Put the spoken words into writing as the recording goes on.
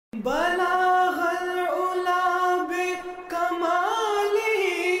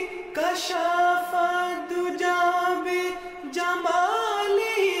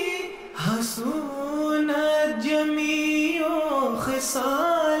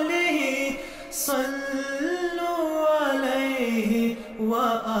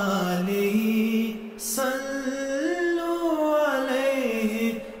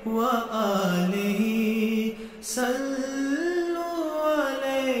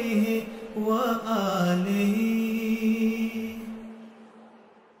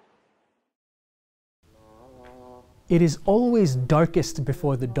It is always darkest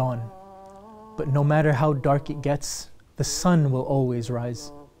before the dawn, but no matter how dark it gets, the sun will always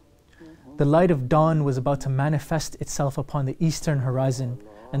rise. The light of dawn was about to manifest itself upon the eastern horizon,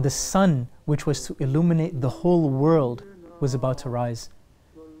 and the sun, which was to illuminate the whole world, was about to rise.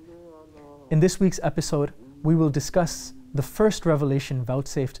 In this week's episode, we will discuss the first revelation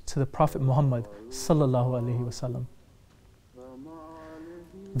vouchsafed to the Prophet Muhammad sallallahu alaihi wasallam.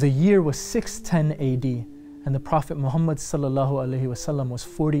 The year was 610 AD, and the Prophet Muhammad sallallahu alaihi wasallam was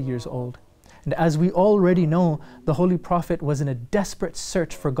 40 years old. And as we already know, the Holy Prophet was in a desperate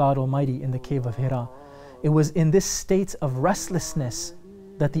search for God Almighty in the cave of Hira. It was in this state of restlessness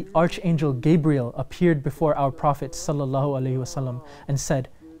that the Archangel Gabriel appeared before our Prophet sallallahu alaihi wasallam and said,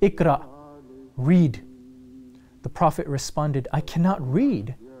 "Ikra, read." The Prophet responded, "I cannot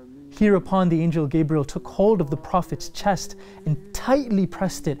read." Hereupon the angel Gabriel took hold of the Prophet's chest and tightly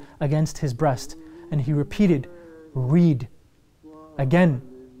pressed it against his breast. And he repeated, "Read." Again,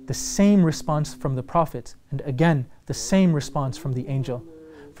 the same response from the Prophet, and again, the same response from the angel.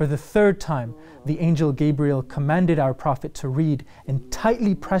 For the third time, the angel Gabriel commanded our Prophet to read and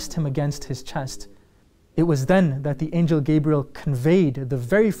tightly pressed him against his chest. It was then that the angel Gabriel conveyed the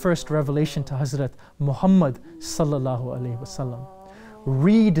very first revelation to Hazrat Muhammad sallallahu alaihi wasallam.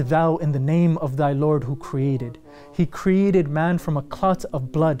 "Read thou in the name of thy Lord who created. He created man from a clot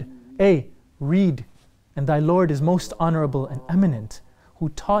of blood. Read, and thy Lord is most honorable and eminent, who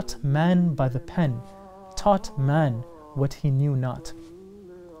taught man by the pen, taught man what he knew not."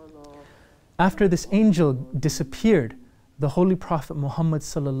 After this angel disappeared, the Holy Prophet Muhammad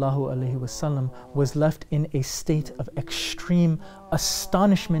sallallahu alaihi wasallam was left in a state of extreme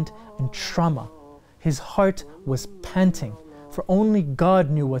astonishment and trauma. His heart was panting, for only God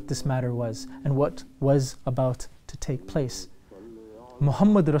knew what this matter was and what was about to take place.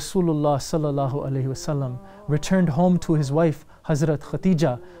 Muhammad Rasulullah sallallahu alaihi wasallam returned home to his wife Hazrat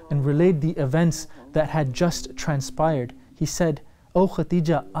Khadija and relayed the events that had just transpired. He said, "O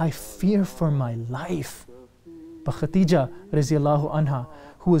Khadija, I fear for my life." But Khadija radiallahu anha,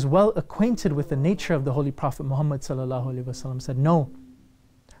 who was well acquainted with the nature of the Holy Prophet Muhammad sallallahu alaihi wasallam, said, "No,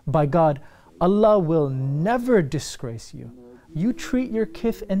 by God, Allah will never disgrace you. You treat your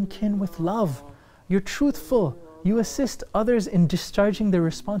kith and kin with love. You're truthful. You assist others in discharging their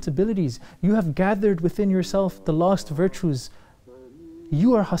responsibilities. You have gathered within yourself the lost virtues.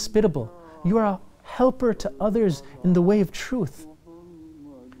 You are hospitable. You are a helper to others in the way of truth."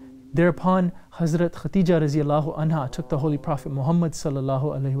 Thereupon, Hazrat Khadija radiallahu anha took the Holy Prophet Muhammad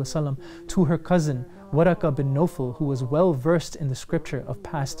sallallahu alaihi wasallam to her cousin Waraka bin Nawfal, who was well versed in the scripture of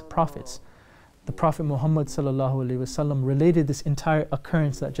past prophets. The Prophet Muhammad sallallahu alaihi wasallam related this entire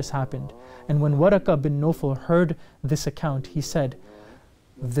occurrence that just happened. And when Waraka bin Nawfal heard this account, he said,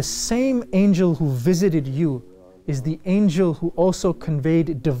 "The same angel who visited you is the angel who also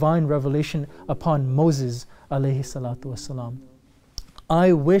conveyed divine revelation upon Moses alayhi salatu wasalam.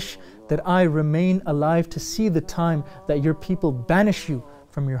 I wish that I remain alive to see the time that your people banish you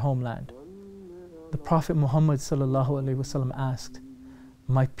from your homeland." The Prophet Muhammad sallallahu alaihi wasallam asked,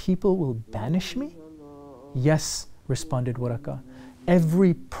 "My people will banish me?" "Yes," responded Waraka.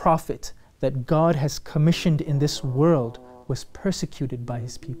 "Every prophet that God has commissioned in this world was persecuted by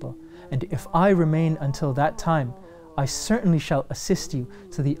his people. And if I remain until that time, I certainly shall assist you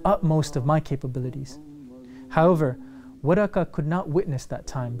to the utmost of my capabilities." However, Waraka could not witness that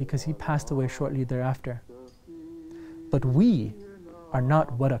time because he passed away shortly thereafter. But we are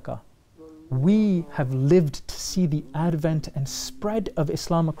not Waraka. We have lived to see the advent and spread of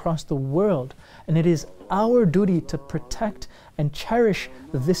Islam across the world, and it is our duty to protect and cherish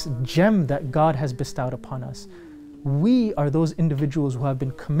this gem that God has bestowed upon us. We are those individuals who have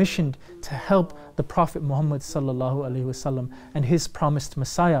been commissioned to help the Prophet Muhammad sallallahu alaihi wasallam and his promised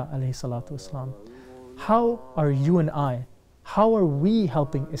Messiah alayhi salatu wasalam. How are you and I? How are we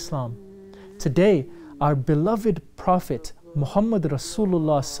helping Islam? Today, our beloved Prophet Muhammad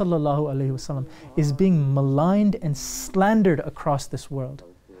Rasulullah sallallahu alaihi wasallam is being maligned and slandered across this world.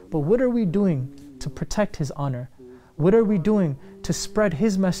 But what are we doing to protect his honor? What are we doing to spread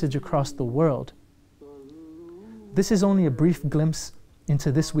his message across the world? This is only a brief glimpse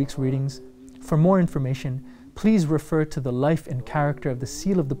into this week's readings. For more information, please refer to the life and character of the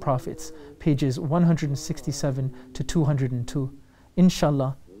Seal of the Prophets, pages 167 to 202.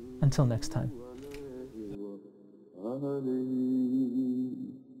 Insh'Allah, until next time.